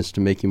is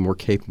to make you more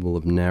capable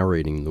of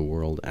narrating the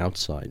world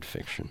outside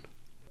fiction."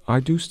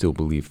 I do still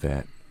believe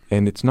that.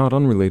 And it's not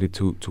unrelated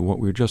to what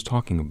we were just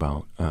talking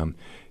about.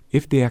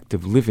 If the act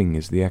of living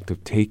is the act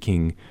of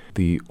taking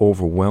the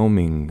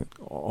overwhelming,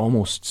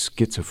 almost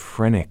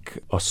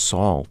schizophrenic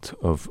assault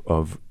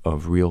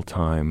of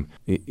real-time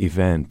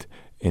event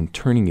and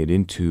turning it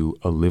into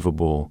a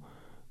livable,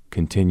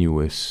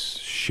 continuous,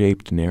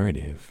 shaped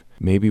narrative,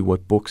 maybe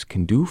what books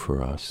can do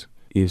for us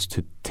is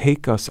to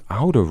take us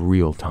out of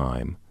real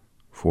time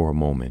for a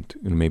moment,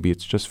 and maybe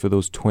it's just for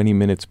those 20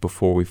 minutes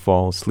before we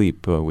fall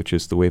asleep, which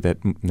is the way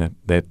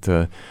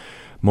that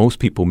most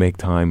people make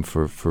time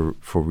for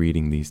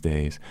reading these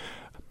days.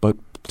 But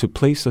to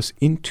place us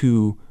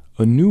into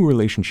a new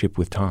relationship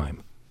with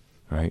time,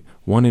 right?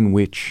 One in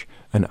which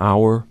an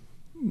hour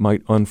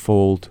might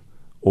unfold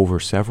over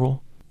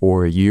several,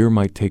 or a year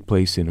might take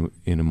place in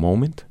a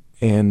moment,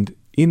 and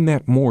in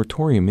that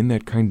moratorium, in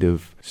that kind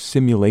of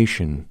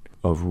simulation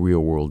of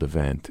real-world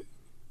event,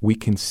 we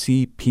can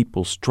see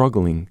people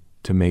struggling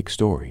to make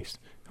stories,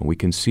 and we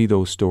can see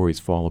those stories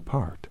fall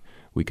apart.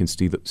 We can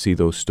see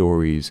those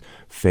stories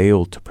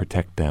fail to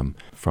protect them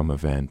from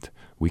event.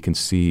 We can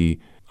see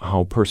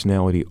how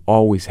personality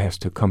always has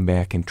to come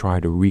back and try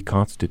to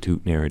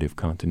reconstitute narrative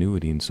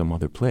continuity in some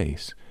other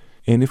place.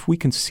 And if we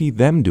can see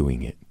them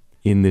doing it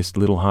in this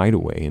little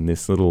hideaway, in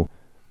this little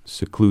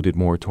secluded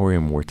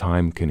moratorium where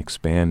time can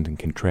expand and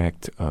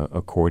contract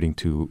according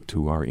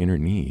to our inner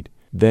need,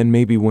 then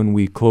maybe when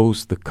we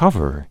close the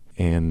cover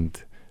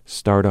and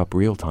start up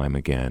real time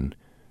again,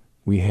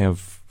 we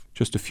have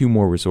just a few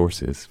more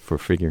resources for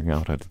figuring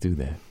out how to do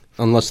that.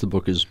 Unless the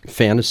book is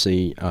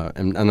fantasy,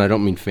 and I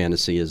don't mean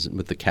fantasy as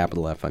with the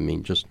capital F, I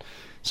mean just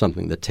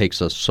something that takes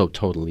us so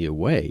totally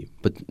away.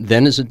 But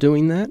then is it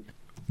doing that?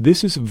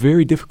 This is a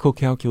very difficult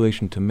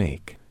calculation to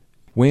make.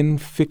 When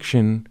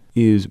fiction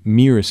is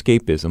mere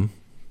escapism,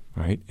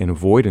 right, and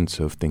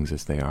avoidance of things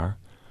as they are,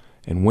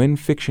 and when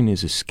fiction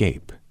is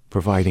escape,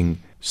 providing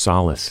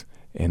solace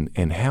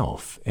and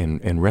health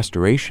and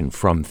restoration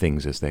from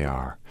things as they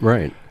are.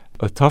 Right.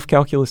 A tough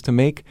calculus to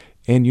make,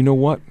 and you know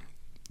what?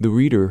 The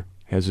reader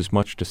has as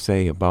much to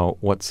say about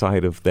what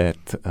side of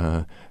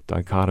that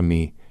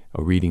dichotomy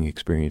a reading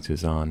experience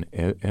is on,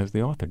 as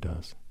the author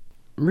does.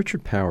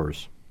 Richard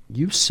Powers,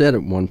 you said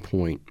at one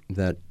point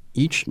that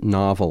each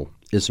novel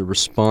is a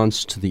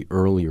response to the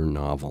earlier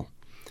novel.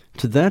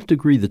 To that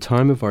degree, The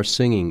Time of Our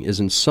Singing is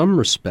in some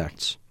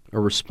respects a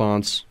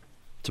response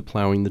to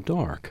Plowing the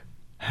Dark.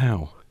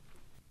 How?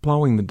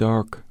 Plowing the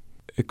Dark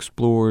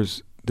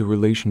explores the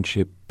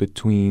relationship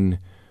between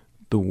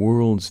the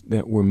worlds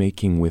that we're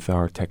making with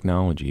our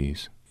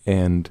technologies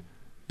and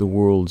the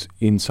worlds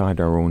inside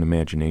our own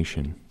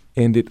imagination.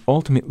 And it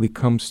ultimately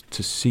comes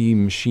to see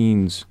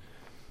machines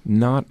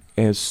not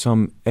as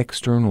some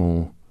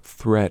external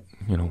threat,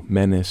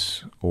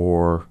 menace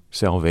or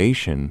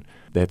salvation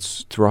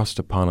that's thrust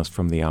upon us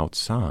from the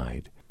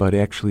outside, but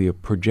actually a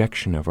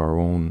projection of our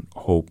own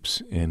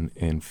hopes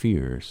and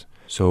fears.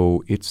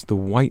 So it's the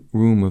white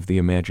room of the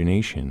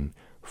imagination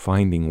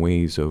finding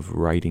ways of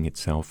writing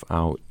itself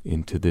out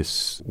into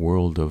this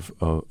world of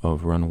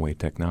runaway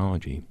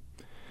technology.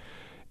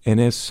 And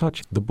as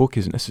such, the book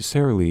is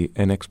necessarily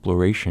an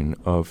exploration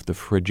of the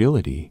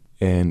fragility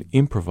and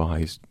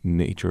improvised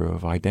nature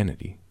of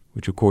identity,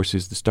 which of course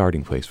is the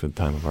starting place for The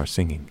Time of Our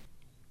Singing.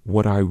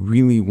 What I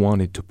really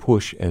wanted to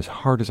push as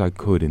hard as I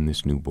could in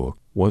this new book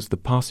was the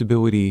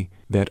possibility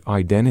that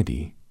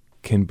identity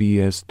can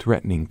be as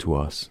threatening to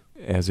us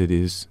as it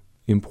is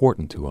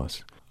important to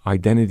us.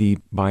 Identity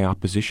by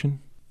opposition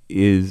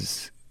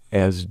is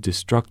as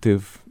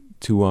destructive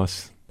to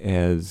us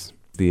as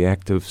the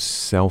act of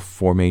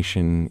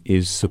self-formation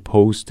is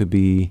supposed to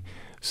be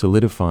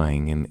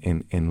solidifying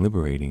and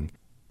liberating.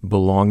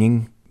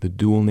 Belonging, the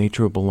dual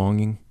nature of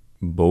belonging,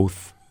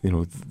 both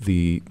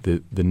the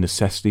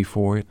necessity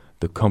for it,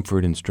 the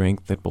comfort and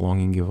strength that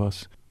belonging give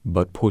us,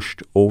 but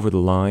pushed over the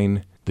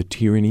line, the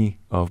tyranny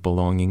of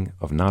belonging,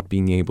 of not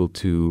being able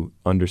to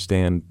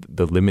understand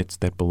the limits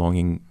that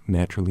belonging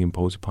naturally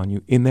impose upon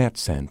you. In that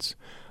sense,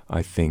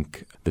 I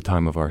think The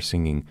Time of Our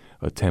Singing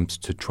attempts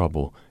to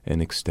trouble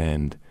and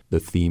extend the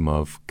theme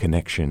of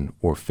connection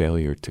or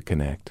failure to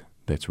connect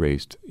that's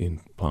raised in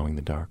Plowing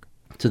the Dark.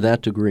 To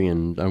that degree,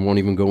 and I won't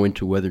even go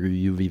into whether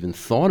you've even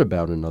thought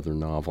about another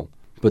novel,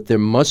 but there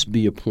must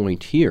be a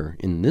point here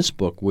in this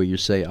book where you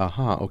say,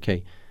 aha,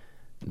 okay,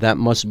 that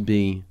must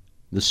be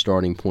the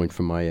starting point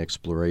for my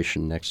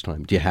exploration next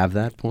time. Do you have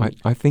that point?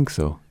 I think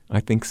so.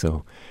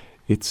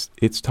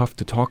 It's tough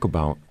to talk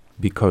about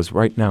because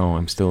right now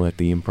I'm still at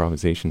the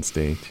improvisation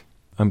stage.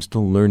 I'm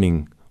still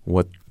learning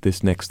what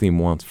this next theme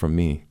wants from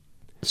me.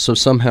 So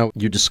somehow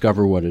you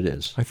discover what it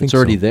is. I think it's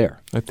already so. there.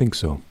 I think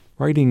so.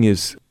 Writing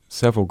is,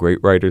 several great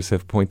writers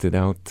have pointed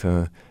out,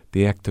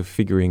 the act of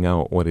figuring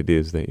out what it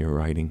is that you're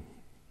writing.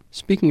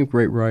 Speaking of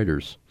great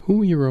writers,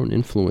 who are your own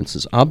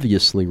influences?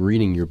 Obviously,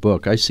 reading your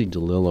book, I see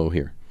DeLillo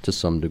here to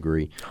some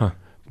degree. Huh.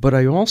 But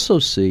I also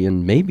see,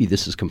 and maybe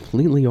this is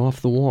completely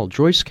off the wall,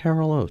 Joyce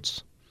Carol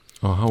Oates.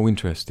 Oh, how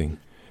interesting!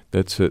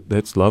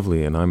 That's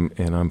lovely, and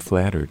I'm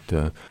flattered.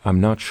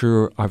 I'm not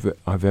sure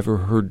I've ever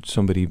heard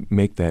somebody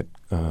make that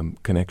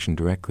connection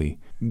directly.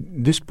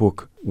 This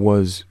book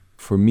was,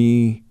 for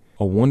me,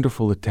 a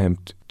wonderful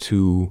attempt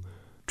to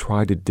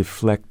try to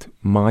deflect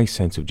my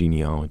sense of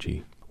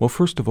genealogy. Well,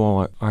 first of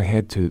all, I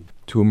had to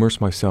immerse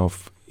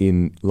myself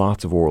in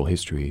lots of oral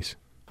histories.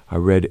 I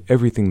read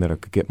everything that I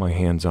could get my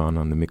hands on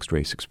the mixed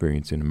race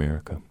experience in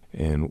America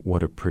and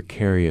what a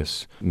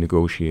precarious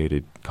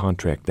negotiated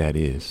contract that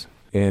is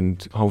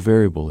and how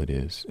variable it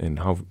is and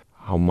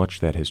how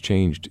much that has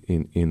changed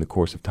in the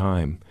course of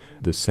time.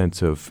 The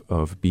sense of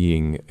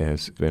being,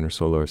 as Werner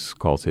Solers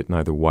calls it,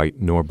 neither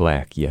white nor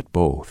black, yet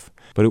both.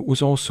 But it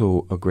was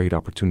also a great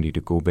opportunity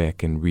to go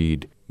back and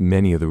read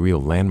many of the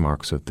real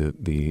landmarks of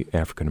the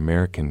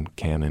African-American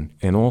canon,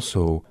 and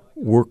also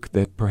work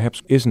that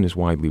perhaps isn't as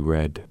widely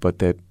read, but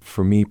that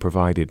for me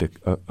provided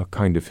a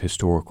kind of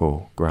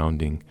historical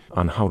grounding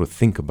on how to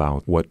think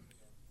about what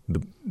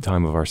The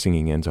Time of Our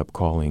Singing ends up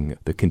calling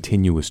the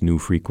continuous new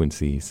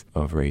frequencies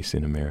of race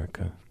in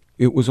America.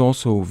 It was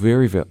also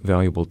very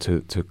valuable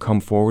to come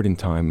forward in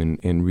time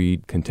and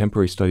read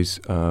contemporary studies.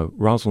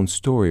 Rosalind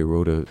Story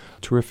wrote a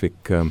terrific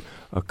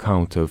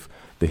account of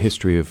the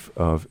history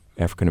of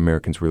African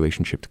Americans'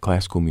 relationship to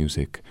classical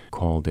music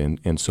called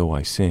And So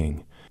I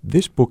Sing.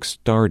 This book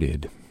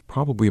started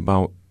probably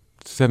about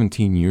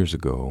 17 years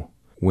ago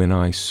when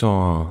I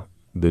saw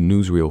the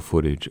newsreel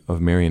footage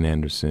of Marian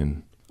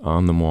Anderson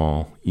on the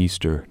Mall,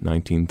 Easter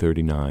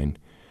 1939,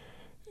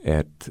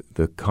 at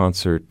the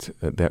concert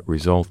that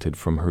resulted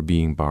from her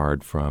being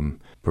barred from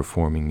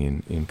performing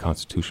in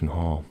Constitution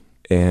Hall.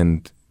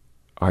 And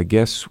I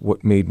guess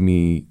what made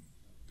me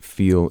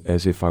feel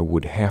as if I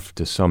would have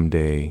to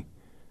someday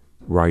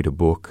write a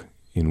book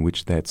in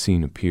which that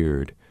scene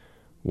appeared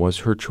was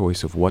her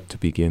choice of what to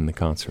begin the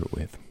concert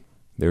with.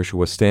 There she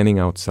was standing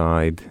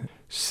outside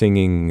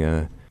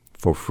singing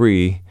for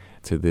free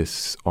to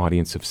this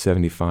audience of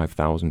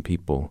 75,000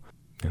 people,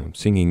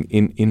 singing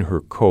in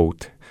her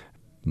coat,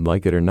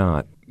 like it or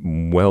not,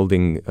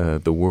 welding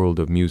the world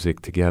of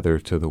music together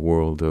to the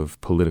world of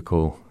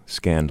political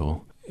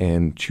scandal,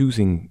 and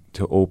choosing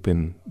to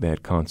open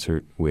that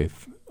concert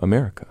with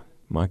America,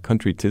 My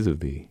Country 'Tis of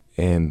Thee.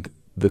 And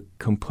the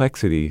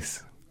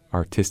complexities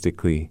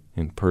artistically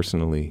and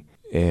personally,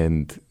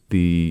 and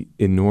the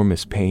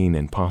enormous pain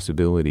and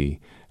possibility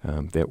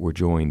that were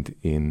joined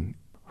in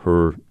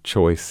her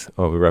choice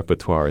of a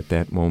repertoire at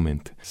that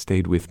moment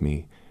stayed with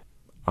me.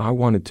 I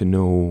wanted to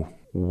know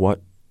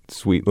what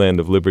Sweet Land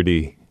of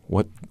Liberty,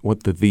 what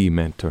the thee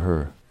meant to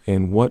her,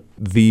 and what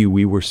thee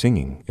we were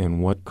singing,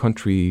 and what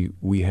country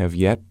we have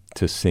yet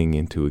to sing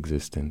into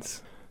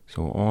existence.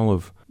 So all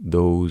of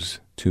those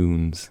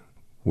tunes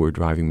were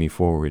driving me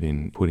forward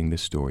in putting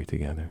this story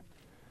together.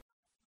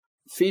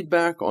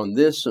 Feedback on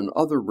this and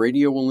other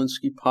Radio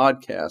Walensky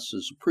podcasts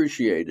is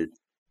appreciated.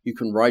 You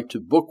can write to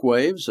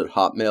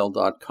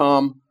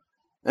bookwaves@hotmail.com,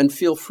 and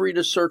feel free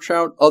to search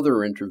out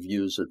other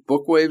interviews at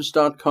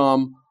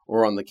bookwaves.com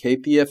or on the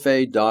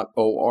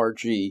kpfa.org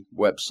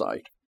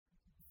website.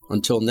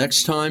 Until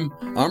next time,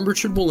 I'm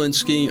Richard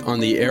Walensky on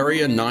the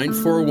Area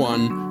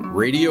 941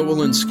 Radio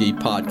Walensky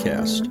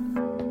podcast.